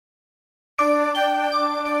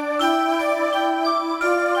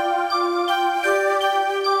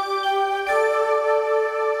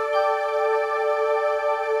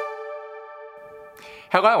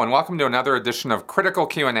Hello and welcome to another edition of Critical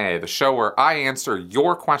Q&A, the show where I answer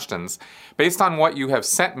your questions based on what you have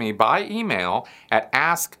sent me by email at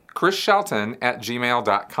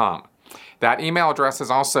askchrisshelton@gmail.com. That email address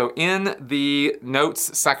is also in the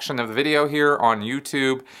notes section of the video here on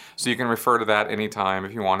YouTube, so you can refer to that anytime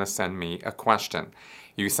if you want to send me a question.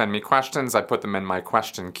 You send me questions, I put them in my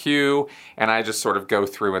question queue, and I just sort of go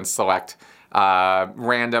through and select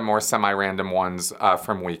random or semi-random ones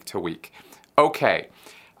from week to week. Okay,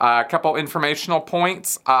 a couple informational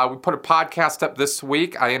points. We put a podcast up this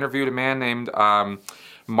week. I interviewed a man named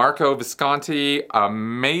Marco Visconti,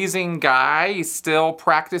 amazing guy. He's still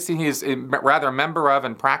practicing. He's rather a member of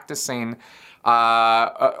and practicing,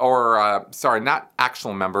 not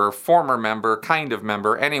actual member, former member, kind of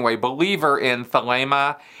member. Anyway, believer in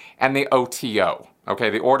Thelema and the OTO.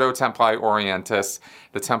 Okay, the Ordo Templi Orientis,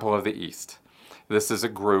 the Temple of the East. This is a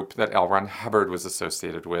group that L. Ron Hubbard was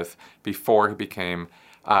associated with before he became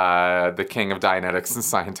the king of Dianetics and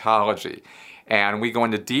Scientology. And we go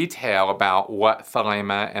into detail about what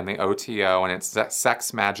Thelema and the OTO and its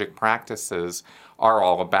sex magic practices are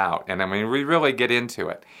all about. And I mean, we really get into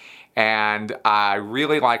it. And I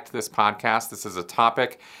really liked this podcast. This is a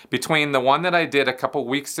topic between the one that I did a couple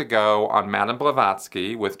weeks ago on Madame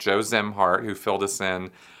Blavatsky with Joe Zemhart, who filled us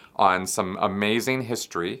in on some amazing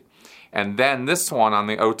history. And then this one on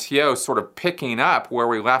the OTO, sort of picking up where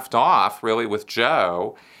we left off, really, with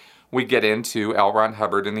Joe. We get into L. Ron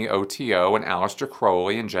Hubbard and the OTO and Aleister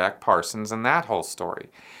Crowley and Jack Parsons and that whole story.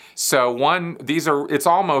 So it's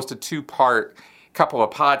almost a two-part couple of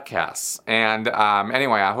podcasts. And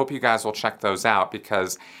anyway, I hope you guys will check those out,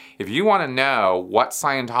 because if you want to know what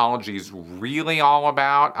Scientology is really all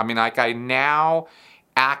about, I mean, like, I now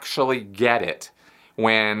actually get it.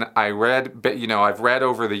 When I read, I've read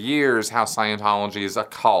over the years how Scientology is a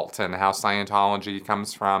cult and how Scientology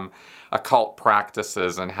comes from occult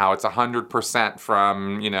practices and how it's 100%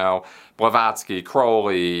 from, Blavatsky,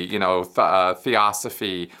 Crowley,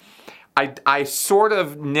 Theosophy. I sort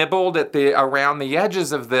of nibbled at around the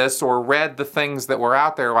edges of this, or read the things that were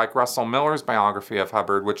out there, like Russell Miller's biography of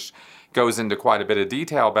Hubbard, which goes into quite a bit of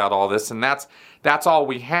detail about all this, and that's all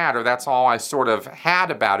we had, or that's all I sort of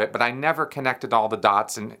had about it, but I never connected all the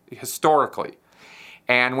dots historically.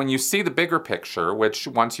 And when you see the bigger picture, which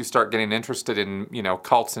once you start getting interested in,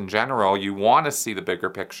 cults in general, you want to see the bigger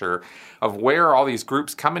picture of where are all these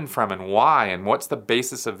groups coming from and why, and what's the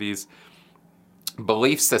basis of these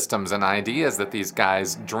belief systems and ideas that these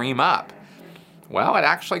guys dream up. Well, it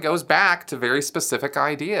actually goes back to very specific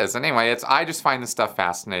ideas. Anyway, I just find this stuff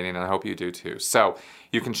fascinating, and I hope you do too. So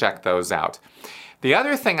you can check those out. The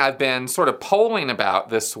other thing I've been sort of polling about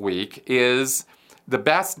this week is the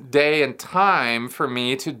best day and time for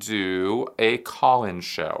me to do a call-in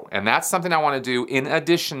show. And that's something I want to do in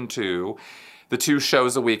addition to the 2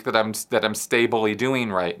 shows a week that I'm stably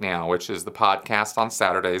doing right now, which is the podcast on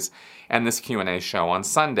Saturdays and this Q&A show on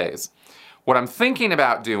Sundays. What I'm thinking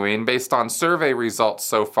about doing, based on survey results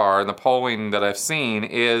so far and the polling that I've seen,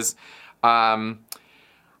 is I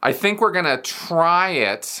think we're going to try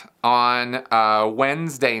it on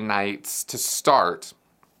Wednesday nights to start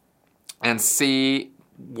and see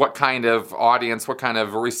what kind of audience, what kind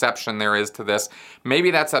of reception there is to this. Maybe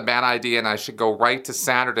that's a bad idea and I should go right to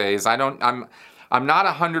Saturdays. I'm not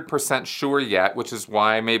 100% sure yet, which is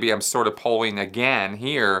why maybe I'm sort of polling again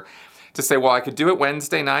here to say, well, I could do it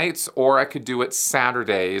Wednesday nights or I could do it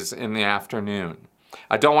Saturdays in the afternoon.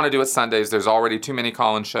 I don't want to do it Sundays. There's already too many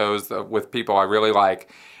call-in shows with people I really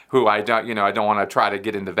like who I don't want to try to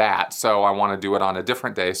get into that. So I want to do it on a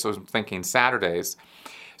different day. So I'm thinking Saturdays.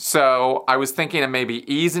 So I was thinking of maybe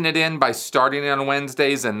easing it in by starting it on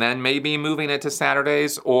Wednesdays and then maybe moving it to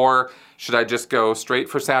Saturdays, or should I just go straight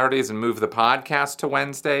for Saturdays and move the podcast to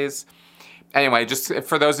Wednesdays? Anyway, just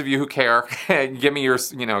for those of you who care, give me your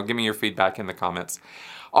feedback in the comments.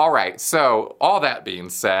 All right, so all that being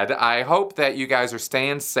said, I hope that you guys are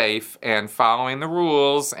staying safe and following the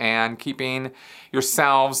rules and keeping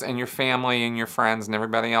yourselves and your family and your friends and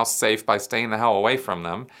everybody else safe by staying the hell away from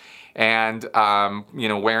them. And,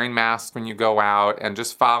 wearing masks when you go out and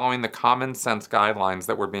just following the common sense guidelines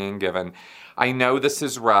that we're being given. I know this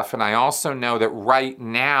is rough, and I also know that right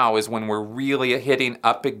now is when we're really hitting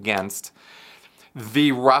up against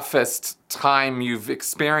the roughest time you've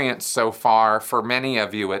experienced so far, for many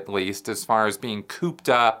of you at least, as far as being cooped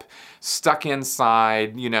up, stuck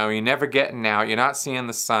inside, you're never getting out, you're not seeing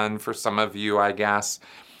the sun for some of you, I guess,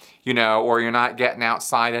 or you're not getting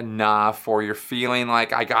outside enough, or you're feeling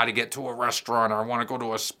like, I got to get to a restaurant, or I want to go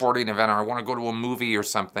to a sporting event, or I want to go to a movie or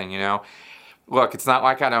something, Look, it's not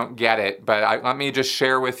like I don't get it, but let me just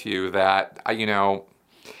share with you that,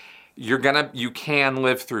 you can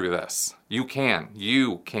live through this. You can.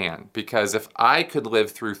 Because if I could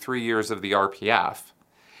live through 3 years of the RPF,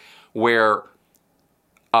 where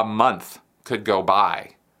a month could go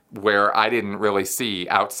by where I didn't really see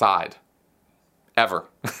outside, ever.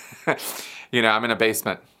 I'm in a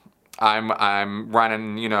basement. I'm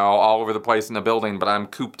running, all over the place in the building, but I'm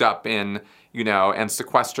cooped up in, and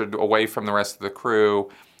sequestered away from the rest of the crew.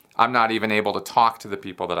 I'm not even able to talk to the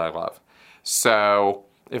people that I love. So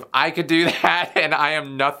if I could do that and I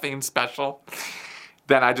am nothing special,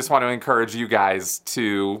 then I just want to encourage you guys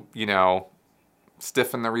to,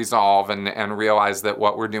 stiffen the resolve and realize that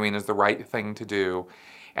what we're doing is the right thing to do.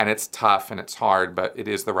 And it's tough and it's hard, but it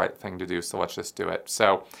is the right thing to do, so let's just do it.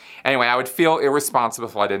 So anyway, I would feel irresponsible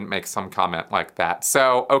if I didn't make some comment like that.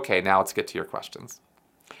 So, okay, now let's get to your questions.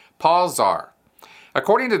 Paul Czar.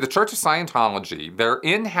 According to the Church of Scientology, their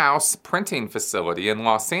in-house printing facility in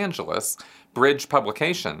Los Angeles, Bridge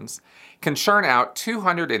Publications, can churn out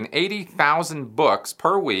 280,000 books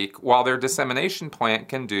per week, while their dissemination plant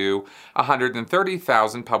can do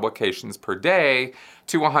 130,000 publications per day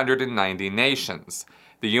to 190 nations.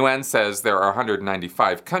 The UN says there are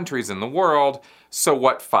 195 countries in the world, so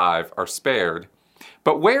what 5 are spared?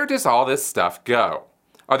 But where does all this stuff go?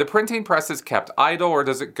 Are the printing presses kept idle, or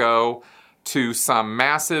does it go to some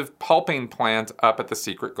massive pulping plant up at the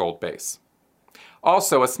secret gold base?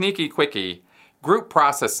 Also, a sneaky quickie, group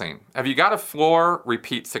processing. Have you got a floor?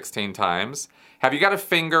 Repeat 16 times. Have you got a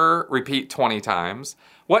finger? Repeat 20 times.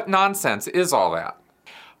 What nonsense is all that?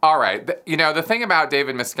 All right, the thing about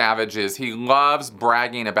David Miscavige is he loves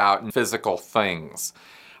bragging about physical things.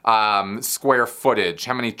 Square footage,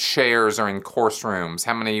 how many chairs are in course rooms,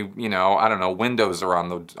 how many, windows are on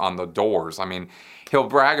the doors. I mean, he'll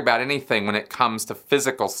brag about anything when it comes to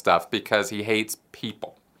physical stuff because he hates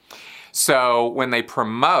people. So when they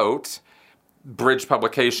promote Bridge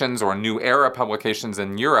Publications or New Era Publications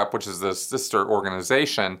in Europe, which is the sister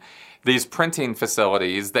organization, these printing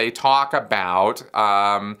facilities, they talk about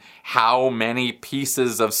how many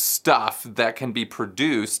pieces of stuff that can be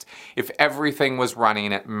produced if everything was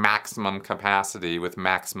running at maximum capacity with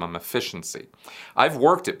maximum efficiency. I've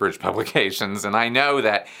worked at Bridge Publications, and I know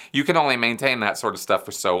that you can only maintain that sort of stuff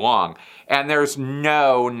for so long, and there's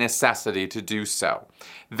no necessity to do so.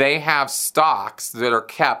 They have stocks that are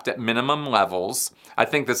kept at minimum levels. I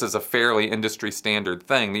think this is a fairly industry standard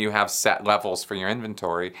thing, that you have set levels for your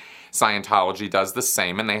inventory. Scientology does the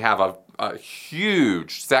same, and they have a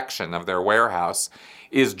huge section of their warehouse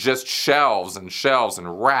is just shelves and shelves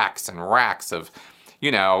and racks of,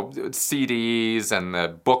 CDs and the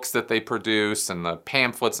books that they produce and the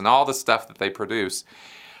pamphlets and all the stuff that they produce.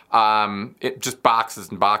 Just boxes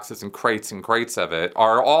and boxes and crates of it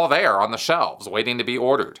are all there on the shelves waiting to be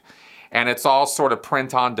ordered. And it's all sort of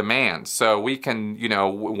print on demand. So we can,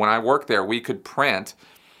 when I worked there, we could print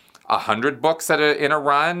 100 books in a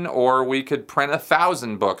run, or we could print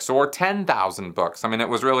 1,000 books or 10,000 books. I mean, it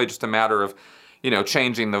was really just a matter of,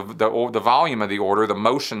 changing the volume of the order. The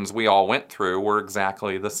motions we all went through were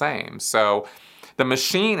exactly the same. So the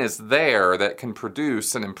machine is there that can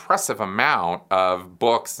produce an impressive amount of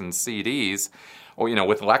books and CDs, or,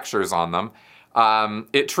 with lectures on them.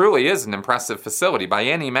 It truly is an impressive facility by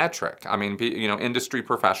any metric. I mean, industry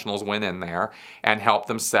professionals went in there and helped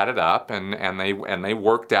them set it up, and they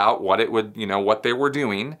worked out what it would, what they were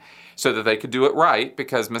doing, so that they could do it right,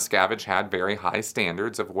 because Miscavige had very high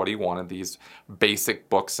standards of what he wanted these basic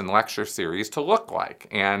books and lecture series to look like,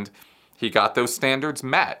 and he got those standards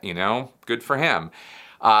met. Good for him.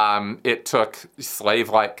 It took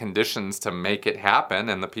slave-like conditions to make it happen,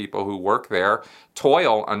 and the people who work there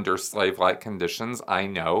toil under slave-like conditions. I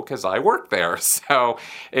know, because I worked there, so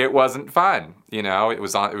it wasn't fun. It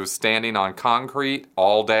was standing on concrete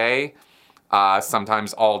all day,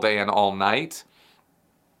 sometimes all day and all night.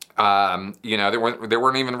 There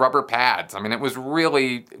weren't even rubber pads. I mean, it was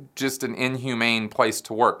really just an inhumane place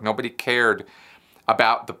to work. Nobody cared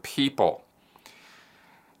about the people.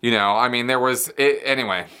 There was,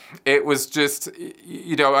 it was just,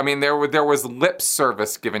 there was lip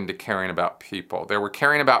service given to caring about people. They were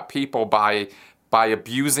caring about people by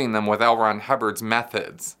abusing them with L. Ron Hubbard's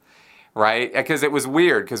methods, right? Because it was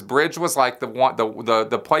weird, because Bridge was like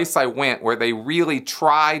the place I went where they really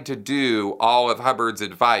tried to do all of Hubbard's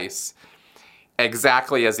advice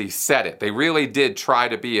exactly as he said it. They really did try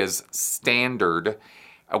to be as standard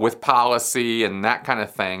with policy and that kind of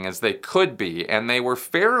thing as they could be, and they were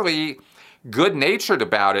fairly good-natured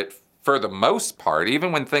about it for the most part.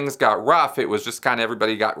 Even when things got rough, it was just kind of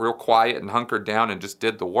everybody got real quiet and hunkered down and just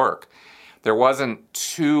did the work. There wasn't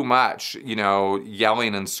too much,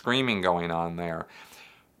 yelling and screaming going on there.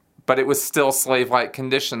 but it was still slave-like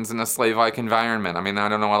conditions in a slave-like environment. I mean, I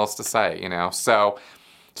don't know what else to say, you know. So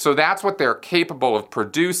that's what they're capable of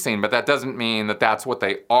producing, but that doesn't mean that that's what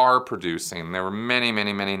they are producing. There were many,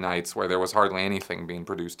 many, many nights where there was hardly anything being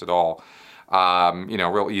produced at all. You know,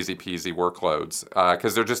 real easy peasy workloads,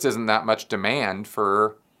 because there just isn't that much demand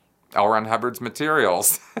for L. Ron Hubbard's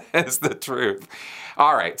materials, is the truth.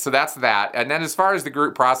 All right, so that's that. And then as far as the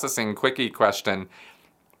group processing quickie question,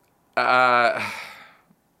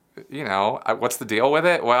 you know, what's the deal with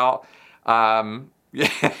it? Well,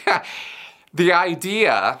 yeah. The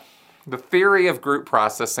idea, the theory of group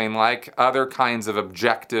processing, like other kinds of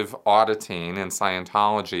objective auditing in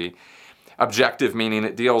Scientology, objective meaning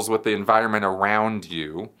it deals with the environment around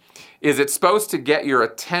you, is it's supposed to get your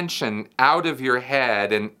attention out of your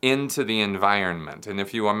head and into the environment. And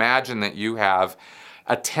if you imagine that you have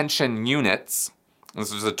attention units,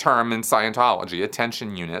 this is a term in Scientology,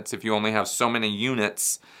 attention units, if you only have so many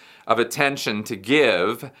units of attention to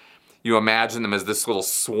give, you imagine them as this little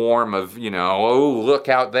swarm of, you know, oh, look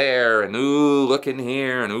out there, and ooh, look in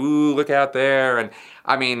here, and ooh, look out there. And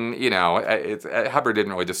I mean, you know, Hubbard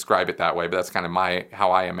didn't really describe it that way, but that's kind of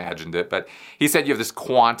how I imagined it. But he said you have this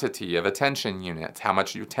quantity of attention units, how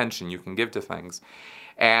much attention you can give to things.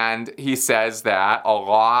 And he says that a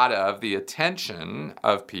lot of the attention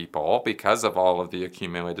of people, because of all of the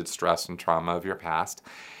accumulated stress and trauma of your past,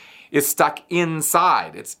 is stuck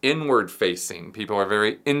inside. It's inward facing. People are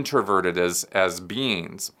very introverted as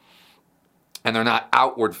beings. And they're not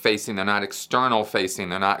outward facing, they're not external facing,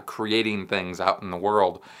 they're not creating things out in the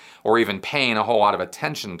world or even paying a whole lot of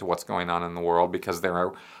attention to what's going on in the world because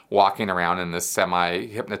they're walking around in this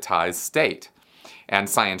semi-hypnotized state. And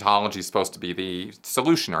Scientology is supposed to be the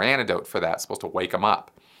solution or antidote for that, it's supposed to wake them up.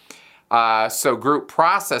 So group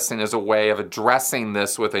processing is a way of addressing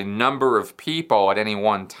this with a number of people at any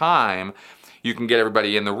one time. You can get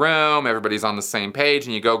everybody in the room, everybody's on the same page,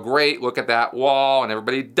 and you go, great, look at that wall, and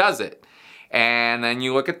everybody does it. And then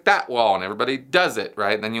you look at that wall, and everybody does it,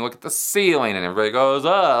 right? And then you look at the ceiling, and everybody goes,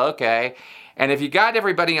 oh, okay. And if you got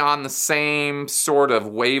everybody on the same sort of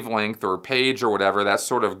wavelength or page or whatever, that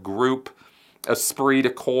sort of group esprit de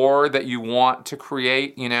corps that you want to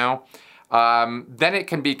create, you know, then it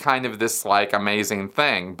can be kind of this like amazing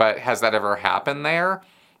thing. But has that ever happened there?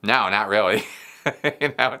 No, not really.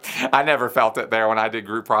 You know, I never felt it there when I did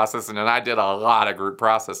group processing, and I did a lot of group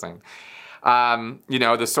processing. You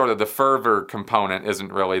know, the sort of the fervor component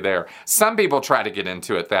isn't really there. Some people try to get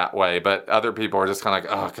into it that way, but other people are just kind of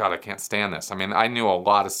like, oh God, I can't stand this. I mean, I knew a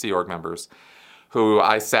lot of Sea Org members who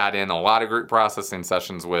I sat in a lot of group processing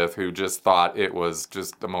sessions with who just thought it was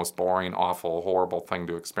just the most boring, awful, horrible thing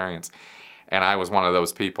to experience. And I was one of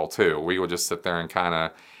those people too. We would just sit there and kind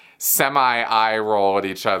of semi-eye roll at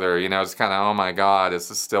each other, you know, it's kind of, oh my God, is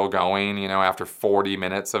this still going? You know, after 40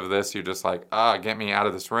 minutes of this, you're just like, oh, get me out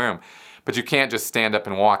of this room. But you can't just stand up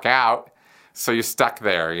and walk out, so you're stuck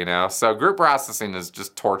there, you know. So group processing is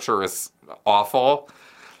just torturous, awful.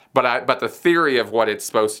 But the theory of what it's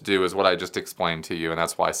supposed to do is what I just explained to you, and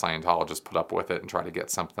that's why Scientologists put up with it and try to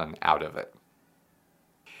get something out of it.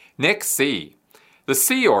 Nick C. The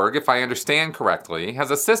Sea Org, if I understand correctly,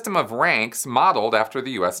 has a system of ranks modeled after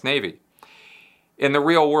the U.S. Navy. In the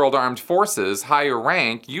real-world armed forces, higher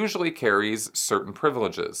rank usually carries certain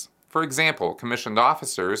privileges. For example, commissioned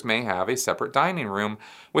officers may have a separate dining room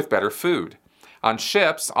with better food. On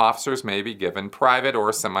ships, officers may be given private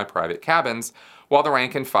or semi-private cabins, while the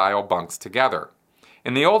rank and file bunks together.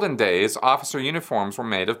 In the olden days, officer uniforms were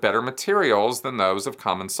made of better materials than those of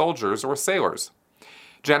common soldiers or sailors.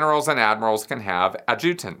 Generals and admirals can have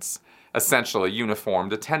adjutants, essentially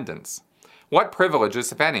uniformed attendants. What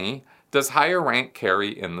privileges, if any, does higher rank carry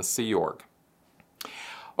in the Sea Org?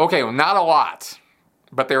 Okay, well, not a lot,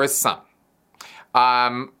 but there is some.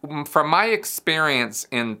 From my experience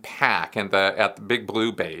in PAC at the Big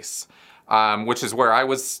Blue base, which is where I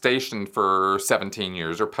was stationed for 17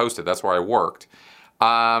 years, or posted, that's where I worked,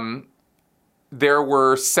 there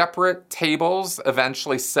were separate tables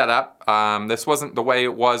eventually set up. This wasn't the way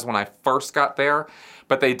it was when I first got there,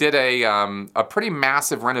 but they did a pretty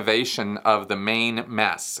massive renovation of the main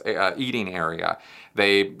mess, eating area.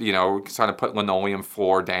 They, you know, kind of put linoleum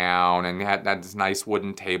floor down and had these nice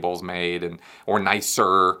wooden tables made, or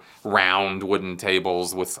nicer round wooden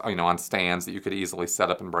tables with, you know, on stands that you could easily set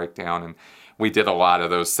up and break down. And we did a lot of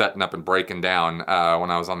those setting up and breaking down when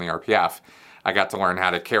I was on the RPF. I got to learn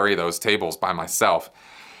how to carry those tables by myself.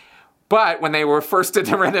 But when they were first in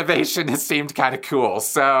the renovation, it seemed kind of cool.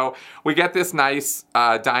 So we get this nice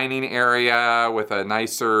dining area with a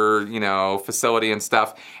nicer, you know, facility and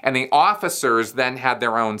stuff. And the officers then had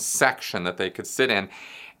their own section that they could sit in.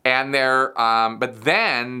 But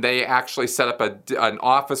then they actually set up an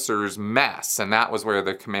officers' mess, and that was where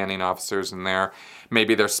the commanding officers and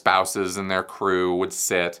maybe their spouses and their crew would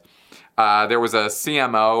sit. There was a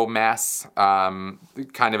CMO mess,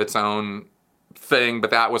 kind of its own thing, but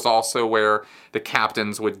that was also where the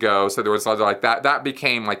captains would go. So there was like that. That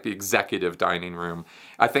became like the executive dining room.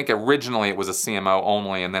 I think originally it was a CMO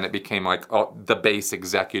only, and then it became like the base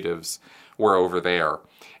executives were over there.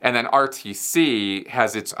 And then RTC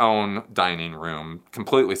has its own dining room,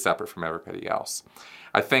 completely separate from everybody else.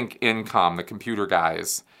 I think INCOM, the computer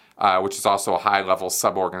guys, which is also a high-level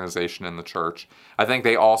sub-organization in the church, I think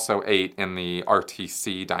they also ate in the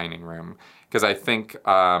RTC dining room. Because I think,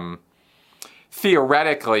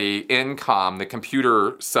 theoretically, INCOM, the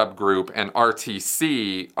computer subgroup, and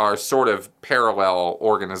RTC are sort of parallel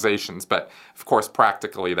organizations. But, of course,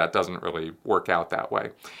 practically that doesn't really work out that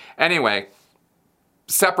way. Anyway,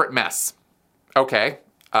 separate mess. Okay,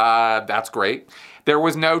 that's great. There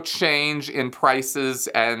was no change in prices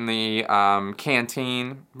and the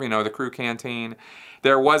canteen, the crew canteen.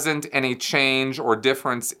 There wasn't any change or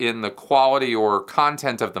difference in the quality or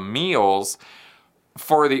content of the meals.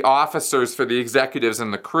 For the officers, for the executives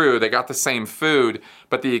and the crew, they got the same food,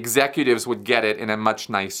 but the executives would get it in a much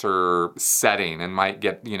nicer setting and might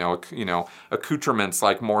get, accoutrements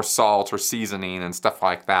like more salt or seasoning and stuff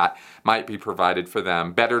like that might be provided for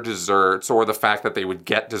them. Better desserts, or the fact that they would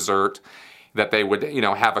get dessert, that they would,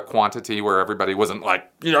 have a quantity where everybody wasn't like,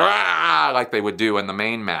 like they would do in the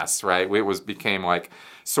main mess, right? It became like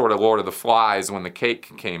sort of Lord of the Flies when the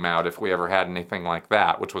cake came out, if we ever had anything like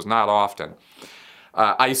that, which was not often.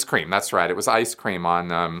 Ice cream, that's right. It was ice cream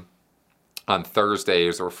on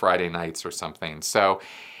Thursdays or Friday nights or something. So,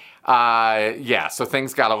 so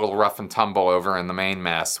things got a little rough and tumble over in the main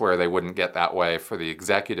mess where they wouldn't get that way for the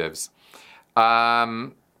executives.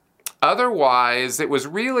 Otherwise, it was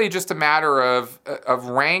really just a matter of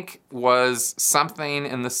rank was something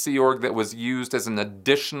in the Sea Org that was used as an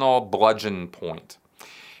additional bludgeon point.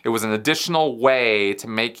 It was an additional way to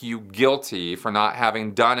make you guilty for not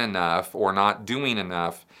having done enough or not doing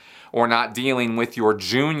enough or not dealing with your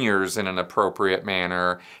juniors in an appropriate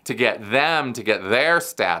manner to get them to get their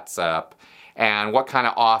stats up. And what kind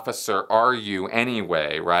of officer are you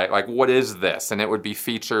anyway, right? Like, what is this? And it would be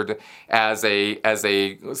featured as a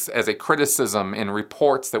criticism in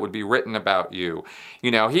reports that would be written about you.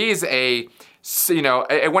 He's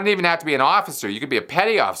it wouldn't even have to be an officer. You could be a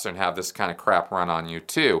petty officer and have this kind of crap run on you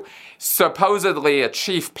too. Supposedly a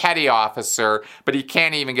chief petty officer, but he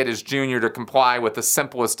can't even get his junior to comply with the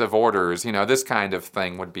simplest of orders. This kind of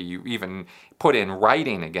thing would be even put in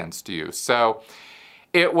writing against you. So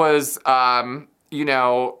it was, I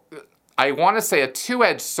want to say a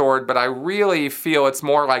two-edged sword, but I really feel it's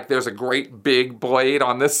more like there's a great big blade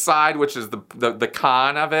on this side, which is the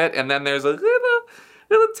con of it, and then there's a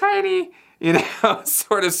little tiny,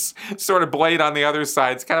 sort of blade on the other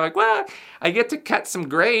side. It's kind of like, well, I get to cut some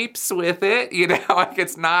grapes with it, like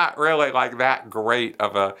it's not really like that great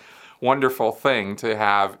of a wonderful thing to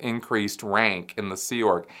have increased rank in the Sea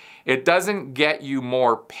Org. It doesn't get you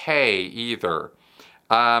more pay either.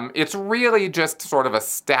 It's really just sort of a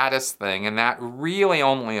status thing, and that really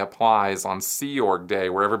only applies on Sea Org Day,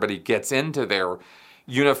 where everybody gets into their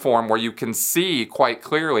uniform, where you can see quite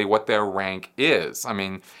clearly what their rank is. I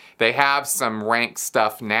mean, they have some rank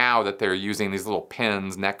stuff now that they're using, these little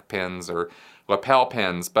pins, neck pins or lapel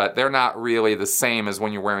pins, but they're not really the same as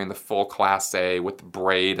when you're wearing the full Class A with the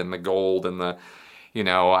braid and the gold and the,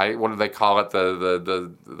 what do they call it,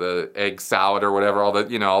 the egg salad or whatever, all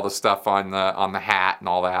the stuff on the hat and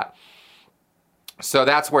all that. So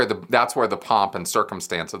that's where the pomp and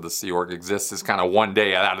circumstance of the Sea Org exists, is kind of one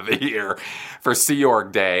day out of the year for Sea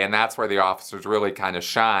Org Day, and that's where the officers really kind of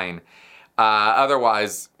shine.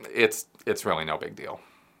 Otherwise, it's really no big deal.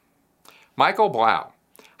 Michael Blau.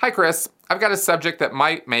 Hi, Chris. I've got a subject that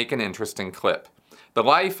might make an interesting clip. The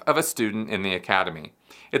life of a student in the academy.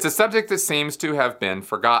 It's a subject that seems to have been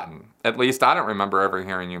forgotten. At least I don't remember ever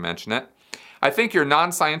hearing you mention it. I think your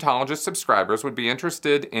non-Scientologist subscribers would be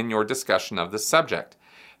interested in your discussion of this subject.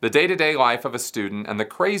 The day-to-day life of a student and the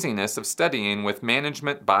craziness of studying with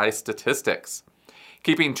management by statistics.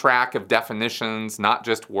 Keeping track of definitions, not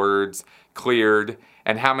just words, cleared,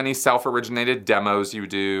 and how many self-originated demos you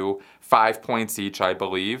do, 5 points each, I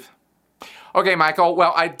believe. Okay, Michael,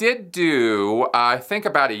 well, I did do, I think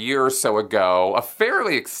about a year or so ago, a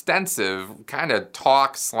fairly extensive kind of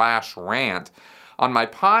talk/rant on my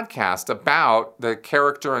podcast about the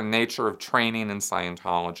character and nature of training in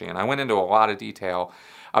Scientology. And I went into a lot of detail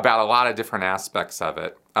about a lot of different aspects of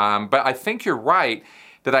it. But I think you're right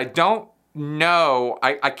that I don't No,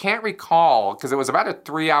 I can't recall, because it was about a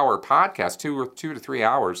 3-hour podcast, 2 to 3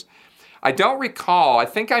 hours. I don't recall. I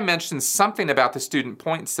think I mentioned something about the student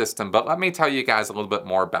point system, but let me tell you guys a little bit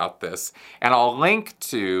more about this. And I'll link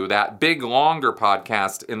to that big, longer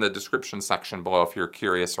podcast in the description section below if you're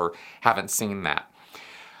curious or haven't seen that.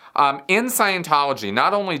 In Scientology,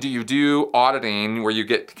 not only do you do auditing where you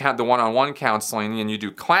get the one-on-one counseling and you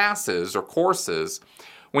do classes or courses,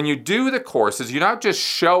 when you do the courses, you don't just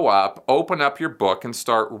show up, open up your book, and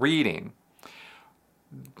start reading.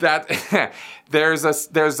 That there's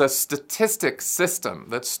a statistic system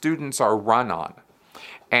that students are run on.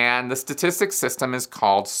 And the statistic system is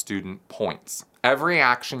called student points. Every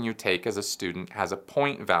action you take as a student has a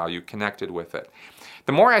point value connected with it.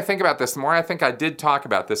 The more I think about this, the more I think I did talk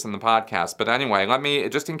about this in the podcast. But anyway, let me,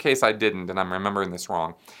 just in case I didn't and I'm remembering this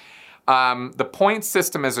wrong. The point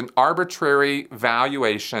system is an arbitrary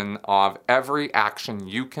valuation of every action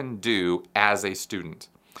you can do as a student.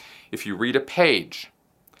 If you read a page,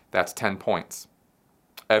 that's 10 points.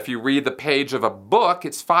 If you read the page of a book,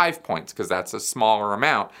 it's 5 points because that's a smaller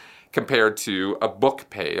amount compared to a book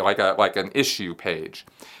page, like an issue page.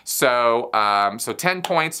 So 10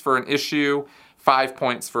 points for an issue, 5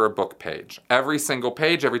 points for a book page. Every single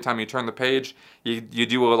page, every time you turn the page, you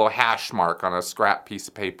do a little hash mark on a scrap piece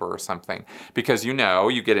of paper or something because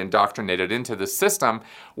you get indoctrinated into the system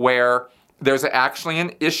where there's actually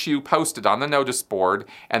an issue posted on the notice board,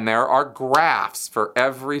 and there are graphs for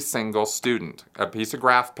every single student. A piece of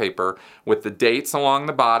graph paper with the dates along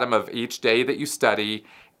the bottom of each day that you study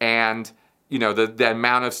and the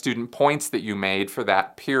amount of student points that you made for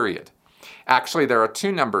that period. Actually, there are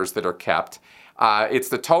 2 numbers that are kept. It's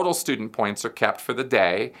the total student points are kept for the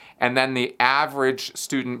day, and then the average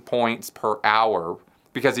student points per hour.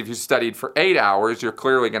 Because if you studied for 8 hours, you're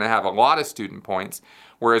clearly going to have a lot of student points.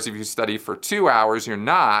 Whereas if you study for 2 hours, you're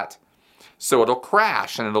not. So it'll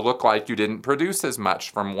crash and it'll look like you didn't produce as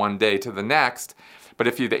much from one day to the next. But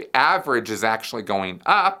if the average is actually going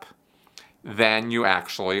up, then you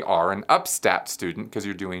actually are an upstat student because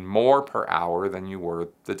you're doing more per hour than you were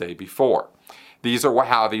the day before. These are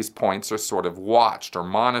how these points are sort of watched or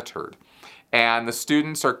monitored. And the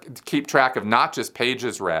students keep track of not just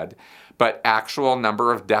pages read, but actual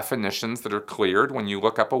number of definitions that are cleared when you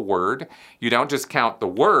look up a word. You don't just count the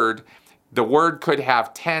word. The word could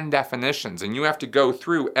have 10 definitions, and you have to go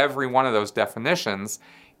through every one of those definitions.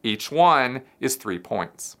 Each one is 3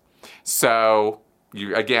 points. So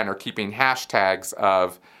you, again, are keeping hashtags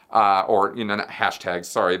of, not hashtags,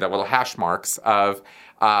 sorry, the little hash marks of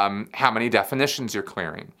how many definitions you're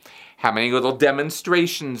clearing. How many little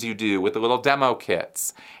demonstrations you do with the little demo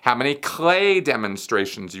kits. How many clay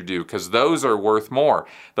demonstrations you do, because those are worth more.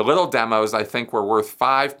 The little demos, I think, were worth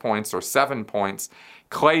 5 points or 7 points.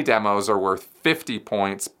 Clay demos are worth 50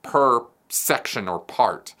 points per section or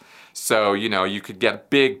part. So, you could get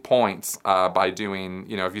big points by doing,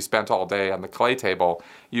 if you spent all day on the clay table,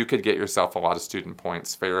 you could get yourself a lot of student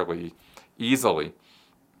points fairly easily.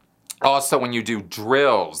 Also, when you do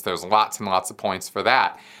drills, there's lots and lots of points for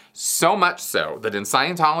that. So much so that in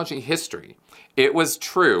Scientology history, it was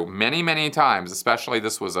true many, many times, especially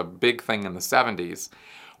this was a big thing in the 70s,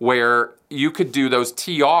 where you could do those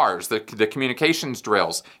TRs, the communications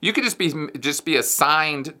drills. You could just be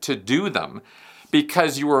assigned to do them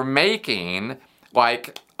because you were making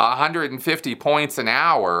like 150 points an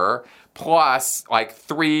hour plus like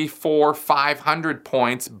 300, 400, 500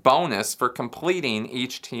 points bonus for completing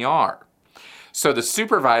each TR. So the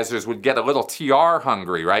supervisors would get a little TR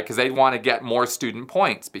hungry, right? Because they'd want to get more student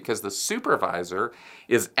points because the supervisor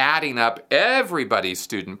is adding up everybody's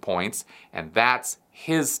student points, and that's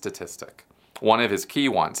his statistic. One of his key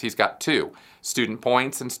ones. He's got 2, student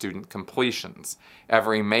points and student completions.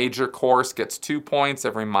 Every major course gets 2 points,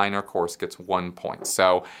 every minor course gets 1 point.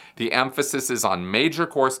 So the emphasis is on major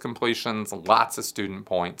course completions, lots of student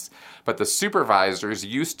points. But the supervisors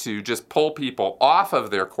used to just pull people off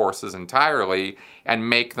of their courses entirely and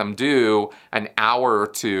make them do an hour or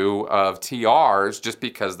 2 of TRs just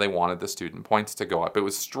because they wanted the student points to go up. It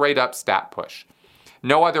was straight up stat push.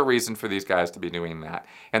 No other reason for these guys to be doing that.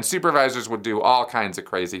 And supervisors would do all kinds of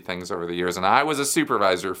crazy things over the years. And I was a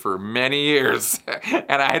supervisor for many years.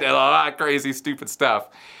 And I did a lot of crazy, stupid stuff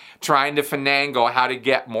trying to finagle how to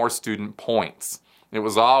get more student points. It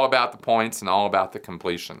was all about the points and all about the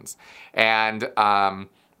completions. And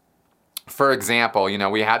for example,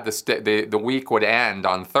 we had the week would end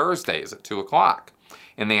on Thursdays at 2 o'clock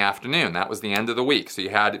in the afternoon. That was the end of the week. So you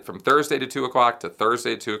had it from Thursday to 2 o'clock to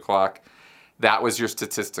Thursday at 2 o'clock. That was your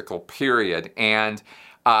statistical period. And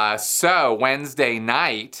so Wednesday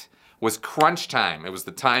night was crunch time. It was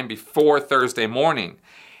the time before Thursday morning.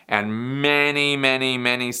 and many, many,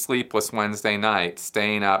 many sleepless Wednesday nights,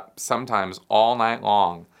 staying up sometimes all night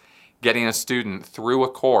long, getting a student through a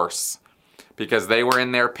course because they were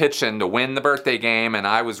in there pitching to win the birthday game, and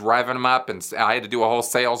I was revving them up, and I had to do a whole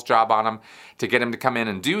sales job on them to get them to come in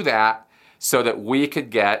and do that so that we could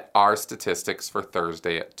get our statistics for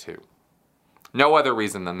Thursday at 2. No other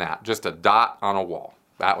reason than that, just a dot on a wall.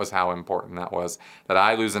 That was how important that was, that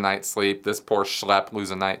I lose a night's sleep, this poor schlep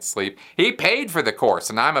lose a night's sleep. He paid for the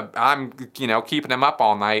course, and I'm keeping him up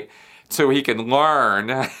all night so he can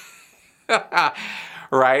learn,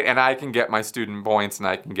 right? And I can get my student points and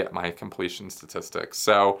I can get my completion statistics.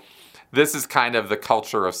 So this is kind of the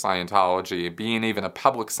culture of Scientology. Being even a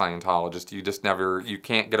public Scientologist, you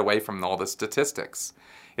can't get away from all the statistics.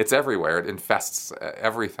 It's everywhere. It infects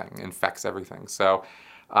everything. So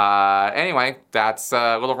anyway, that's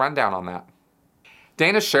a little rundown on that.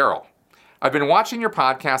 Dana Sherrill, I've been watching your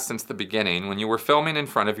podcast since the beginning when you were filming in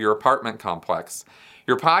front of your apartment complex.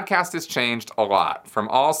 Your podcast has changed a lot, from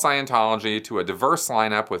all Scientology to a diverse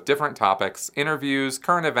lineup with different topics, interviews,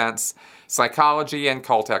 current events, psychology and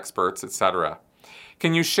cult experts, etc.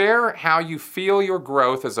 Can you share how you feel your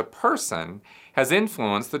growth as a person has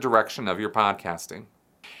influenced the direction of your podcasting?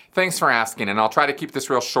 Thanks for asking, and I'll try to keep this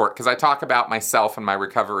real short because I talk about myself and my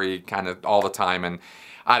recovery kind of all the time, and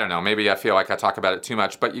I don't know, maybe I feel like I talk about it too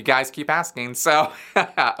much, but you guys keep asking, so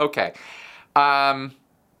okay.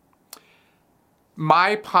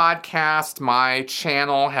 My podcast, my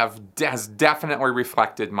channel has definitely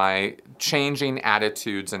reflected my changing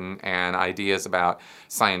attitudes and ideas about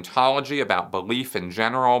Scientology, about belief in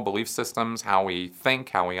general, belief systems, how we think,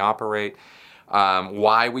 how we operate,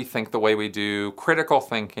 why we think the way we do, critical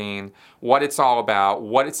thinking, what it's all about,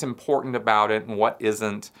 what it's important about it and what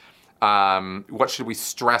isn't, what should we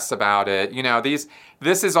stress about it.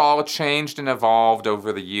 This is all changed and evolved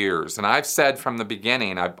over the years. And I've said from the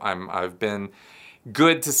beginning, I've been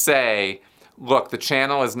good to say, look, the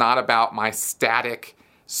channel is not about my stuck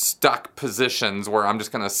positions where I'm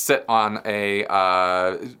just going to sit on a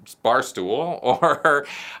bar stool or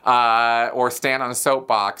stand on a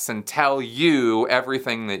soapbox and tell you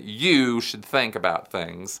everything that you should think about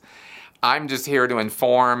things. I'm just here to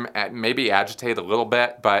inform, maybe agitate a little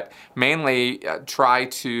bit, but mainly try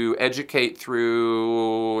to educate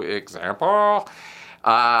through example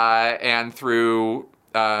and through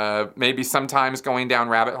maybe sometimes going down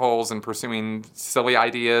rabbit holes and pursuing silly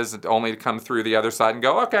ideas only to come through the other side and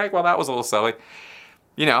go, okay, well, that was a little silly.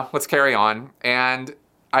 Let's carry on. And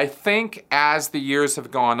I think as the years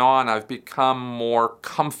have gone on, I've become more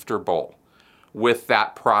comfortable with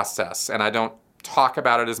that process. And I don't talk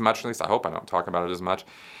about it as much, at least I hope I don't talk about it as much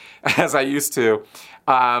as I used to.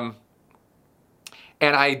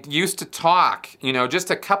 And I used to talk, just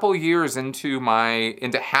a couple years into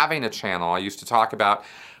having a channel, I used to talk about,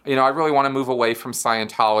 I really want to move away from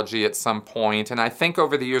Scientology at some point. And I think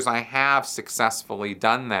over the years I have successfully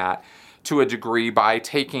done that to a degree by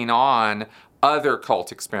taking on other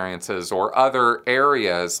cult experiences or other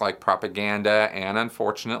areas like propaganda and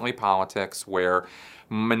unfortunately politics, where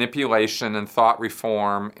manipulation and thought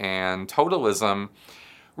reform and totalism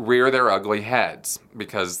rear their ugly heads,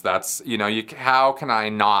 because that's, how can I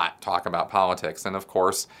not talk about politics? And of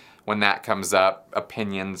course, when that comes up,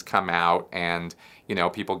 opinions come out and,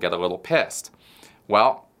 people get a little pissed.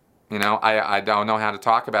 Well, I don't know how to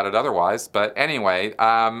talk about it otherwise. But anyway,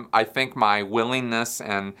 I think my willingness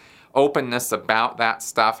and openness about that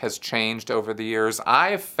stuff has changed over the years.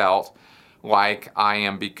 I have felt like I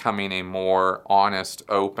am becoming a more honest,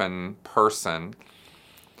 open person.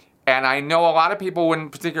 And I know a lot of people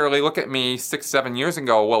wouldn't particularly look at me 6-7 years ago and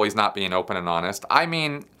go, well, he's not being open and honest. I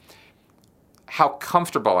mean, how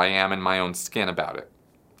comfortable I am in my own skin about it.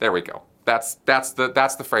 There we go. That's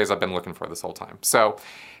the phrase I've been looking for this whole time. So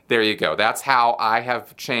there you go. That's how I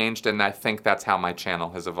have changed, and I think that's how my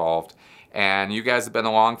channel has evolved. And you guys have been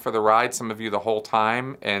along for the ride, some of you the whole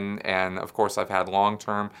time. And of course, I've had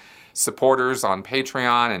long-term supporters on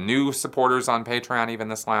Patreon and new supporters on Patreon even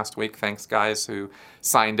this last week. Thanks, guys, who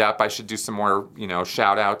signed up. I should do some more,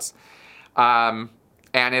 shout outs. And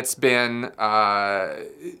it's been,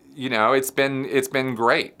 it's been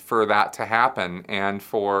great for that to happen, and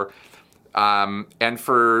for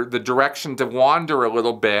the direction to wander a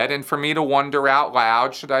little bit, and for me to wonder out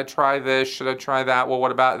loud, should I try this? Should I try that? Well,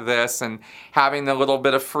 what about this? And having the little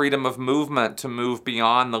bit of freedom of movement to move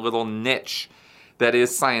beyond the little niche that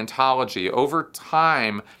is Scientology. Over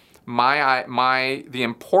time, the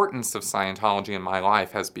importance of Scientology in my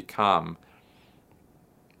life has become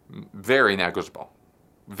very negligible.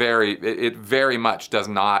 It very much does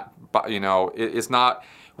not, it's not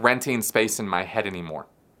renting space in my head anymore.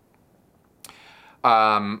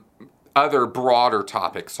 other broader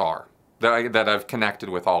topics are that I've connected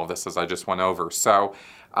with all of this as I just went over. So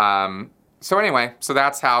anyway, so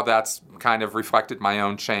that's how that's kind of reflected my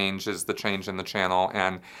own change, is the change in the channel.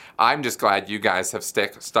 And I'm just glad you guys have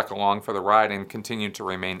stuck along for the ride and continue to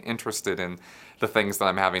remain interested in the things that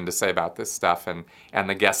I'm having to say about this stuff, and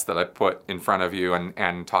the guests that I put in front of you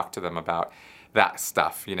and talk to them about that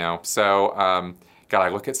stuff, you know. So, God, I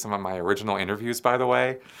look at some of my original interviews, by the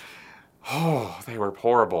way. Oh, they were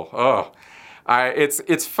horrible. Oh,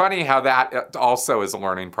 it's funny how that also is a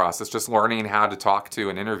learning process, just learning how to talk to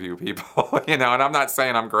and interview people, you know. And I'm not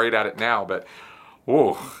saying I'm great at it now, but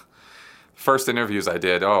first interviews I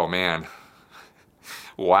did, oh man,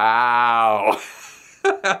 wow.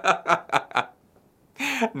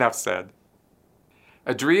 Enough said.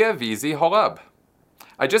 Adria Vizi Holub.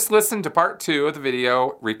 I just listened to part 2 of the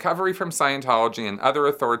video, Recovery from Scientology and Other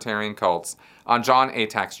Authoritarian Cults, on Jon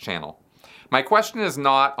Atack's channel. My question is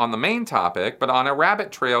not on the main topic, but on a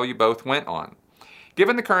rabbit trail you both went on.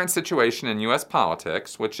 Given the current situation in U.S.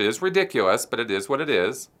 politics, which is ridiculous, but it is what it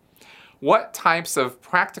is, what types of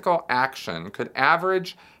practical action could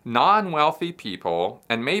average, non-wealthy people,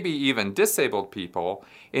 and maybe even disabled people,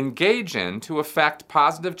 engage in to effect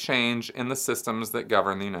positive change in the systems that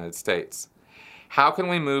govern the United States? How can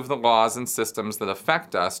we move the laws and systems that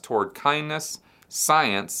affect us toward kindness,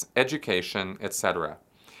 science, education, etc.?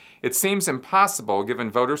 It seems impossible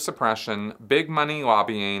given voter suppression, big money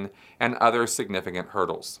lobbying, and other significant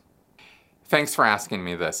hurdles. Thanks for asking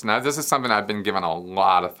me this. Now, this is something I've been giving a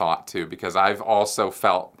lot of thought to, because I've also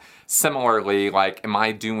felt similarly, like, am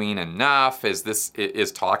I doing enough?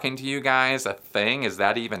 Is talking to you guys a thing? Is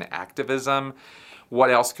that even activism?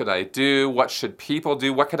 What else could I do? What should people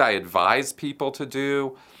do? What could I advise people to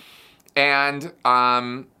do? And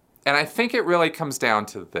I think it really comes down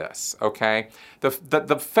to this, okay? The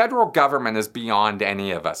federal government is beyond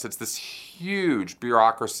any of us. It's this huge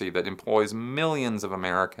bureaucracy that employs millions of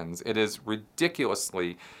Americans. It is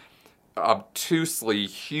ridiculously, obtusely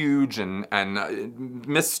huge and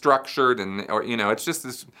misstructured, and, or, you know, it's just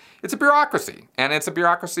this, it's a bureaucracy. And it's a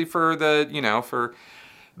bureaucracy for the, you know, for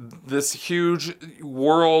this huge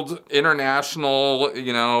world, international,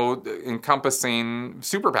 you know, encompassing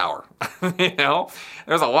superpower. You know,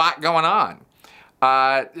 there's a lot going on.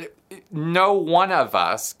 No one of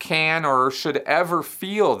us can or should ever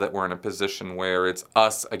feel that we're in a position where it's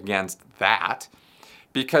us against that,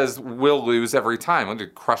 because we'll lose every time. We'll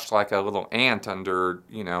get crushed like a little ant under,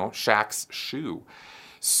 you know, Shaq's shoe.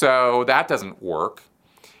 So that doesn't work.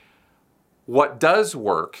 What does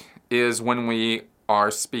work is when we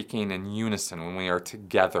are speaking in unison, when we are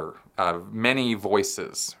together, many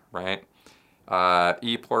voices, right?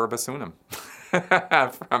 E pluribus unum,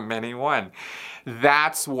 from many one.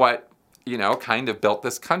 That's what, you know, kind of built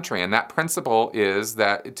this country. And that principle is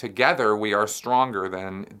that together we are stronger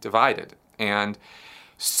than divided. And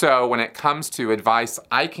so when it comes to advice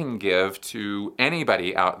I can give to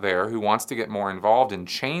anybody out there who wants to get more involved in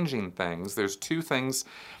changing things, there's 2 things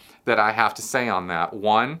that I have to say on that.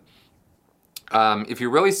 One, if you're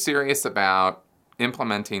really serious about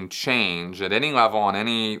implementing change at any level,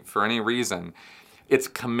 for any reason, it's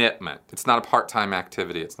commitment. It's not a part-time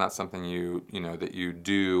activity. It's not something that you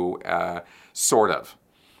do sort of.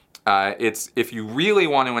 It's, if you really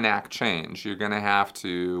want to enact change, you're going to have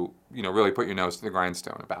to, you know, really put your nose to the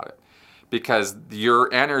grindstone about it, because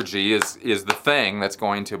your energy is the thing that's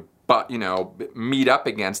going to, you know, meet up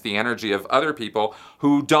against the energy of other people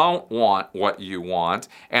who don't want what you want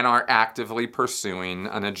and are actively pursuing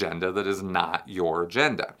an agenda that is not your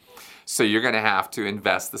agenda. So you're going to have to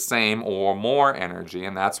invest the same or more energy,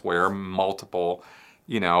 and that's where multiple,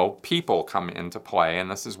 you know, people come into play. And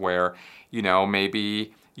this is where, you know,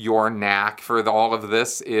 maybe your knack for all of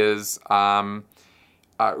this is riling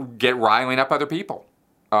up other people.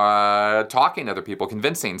 Talking to other people,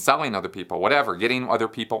 convincing, selling other people, whatever, getting other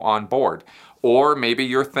people on board. Or maybe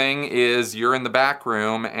your thing is you're in the back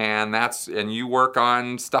room and you work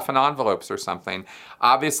on stuffing envelopes or something.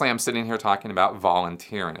 Obviously, I'm sitting here talking about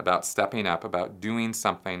volunteering, about stepping up, about doing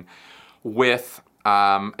something with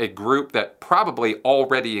a group that probably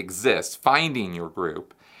already exists, finding your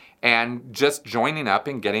group, and just joining up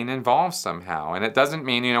and getting involved somehow. And it doesn't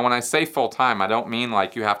mean, you know, when I say full-time, I don't mean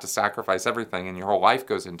like you have to sacrifice everything and your whole life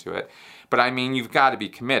goes into it. But I mean, you've got to be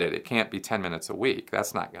committed. It can't be 10 minutes a week.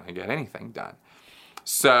 That's not going to get anything done.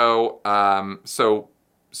 So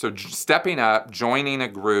stepping up, joining a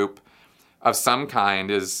group, of some kind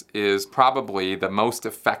is probably the most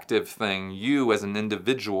effective thing you as an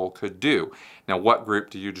individual could do. Now, what group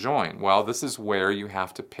do you join? Well, this is where you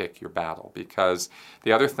have to pick your battle, because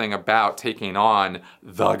the other thing about taking on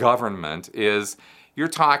the government is you're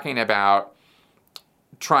talking about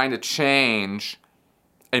trying to change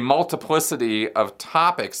a multiplicity of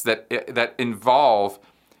topics that involve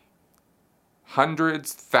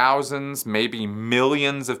hundreds, thousands, maybe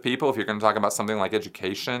millions of people. If you're going to talk about something like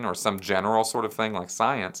education or some general sort of thing like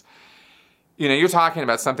science, you're talking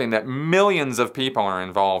about something that millions of people are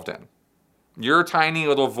involved in. Your tiny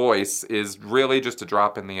little voice is really just a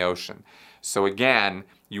drop in the ocean. So again,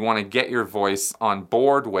 you want to get your voice on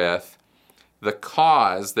board with the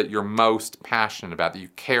cause that you're most passionate about, that you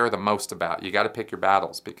care the most about. You got to pick your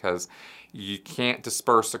battles, because you can't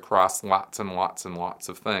disperse across lots and lots and lots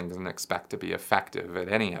of things and expect to be effective at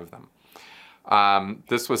any of them.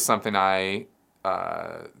 This was something I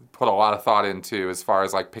put a lot of thought into as far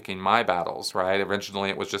as like picking my battles, right? Originally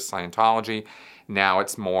it was just Scientology. Now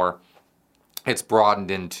it's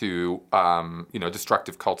broadened into,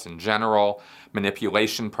 destructive cults in general,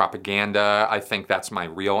 manipulation, propaganda. I think that's my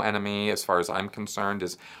real enemy as far as I'm concerned,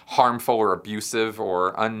 is harmful or abusive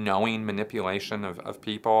or unknowing manipulation of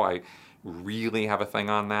people. I really have a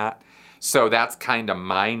thing on that. So that's kind of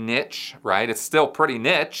my niche, right? It's still pretty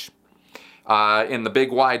niche. In the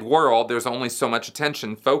big wide world, there's only so much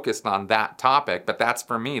attention focused on that topic, but that's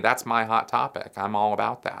for me, that's my hot topic. I'm all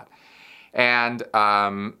about that. And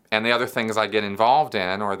the other things I get involved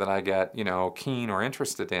in, or that I get, keen or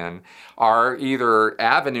interested in, are either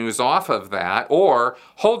avenues off of that or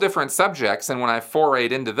whole different subjects. And when I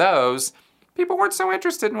forayed into those, people weren't so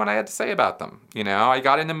interested in what I had to say about them. I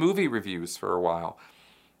got into movie reviews for a while.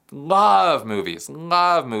 Love movies,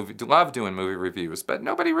 love doing movie reviews, but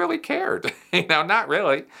nobody really cared, not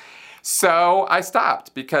really. So I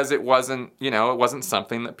stopped, because it wasn't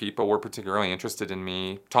something that people were particularly interested in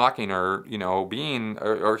me talking or, being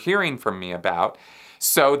or hearing from me about.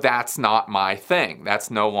 So that's not my thing.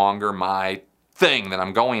 That's no longer my thing that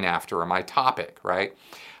I'm going after, or my topic, right?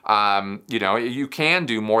 You can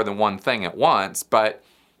do more than one thing at once, but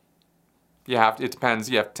it depends.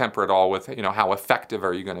 You have to temper it all with, how effective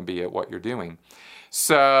are you going to be at what you're doing.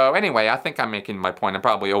 So anyway, I think I'm making my point. I'm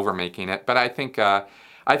probably over making it, but I think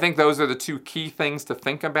those are the two key things to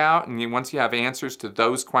think about. And once you have answers to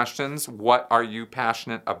those questions, what are you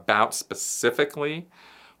passionate about specifically?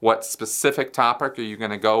 What specific topic are you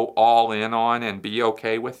going to go all in on and be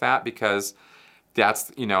okay with that? Because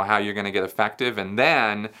that's, how you're going to get effective. And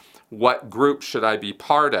then what group should I be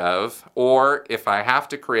part of? Or if I have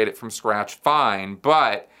to create it from scratch, fine.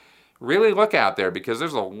 But really look out there, because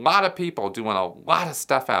there's a lot of people doing a lot of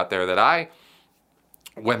stuff out there that I've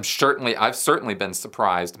certainly been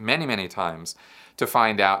surprised many, many times to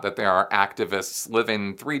find out that there are activists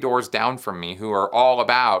living 3 doors down from me who are all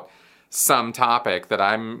about some topic that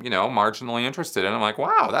I'm, marginally interested in. I'm like,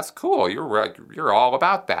 wow, that's cool. You're all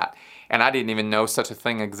about that. And I didn't even know such a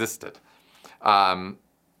thing existed.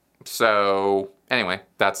 So anyway,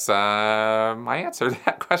 that's my answer to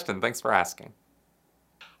that question. Thanks for asking.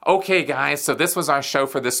 Okay, guys, so this was our show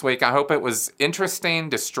for this week. I hope it was interesting,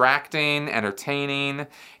 distracting, entertaining,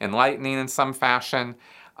 enlightening in some fashion.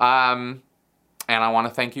 And I want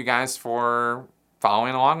to thank you guys for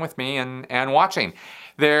following along with me and watching.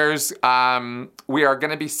 We are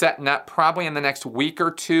going to be setting up probably in the next week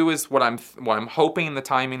or two is what I'm hoping the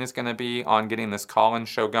timing is going to be on getting this call-in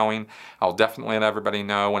show going. I'll definitely let everybody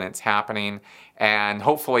know when it's happening, and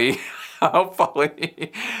hopefully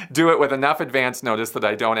do it with enough advance notice that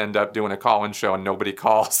I don't end up doing a call-in show and nobody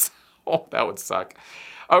calls. Oh, that would suck.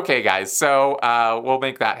 Okay, guys, so we'll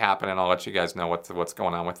make that happen, and I'll let you guys know what's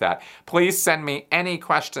going on with that. Please send me any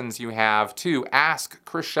questions you have to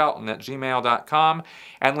askchrisshelton@gmail.com,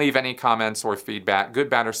 and leave any comments or feedback, good,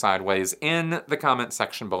 bad, or sideways, in the comment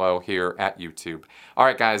section below here at YouTube. All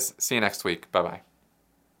right, guys, see you next week. Bye-bye.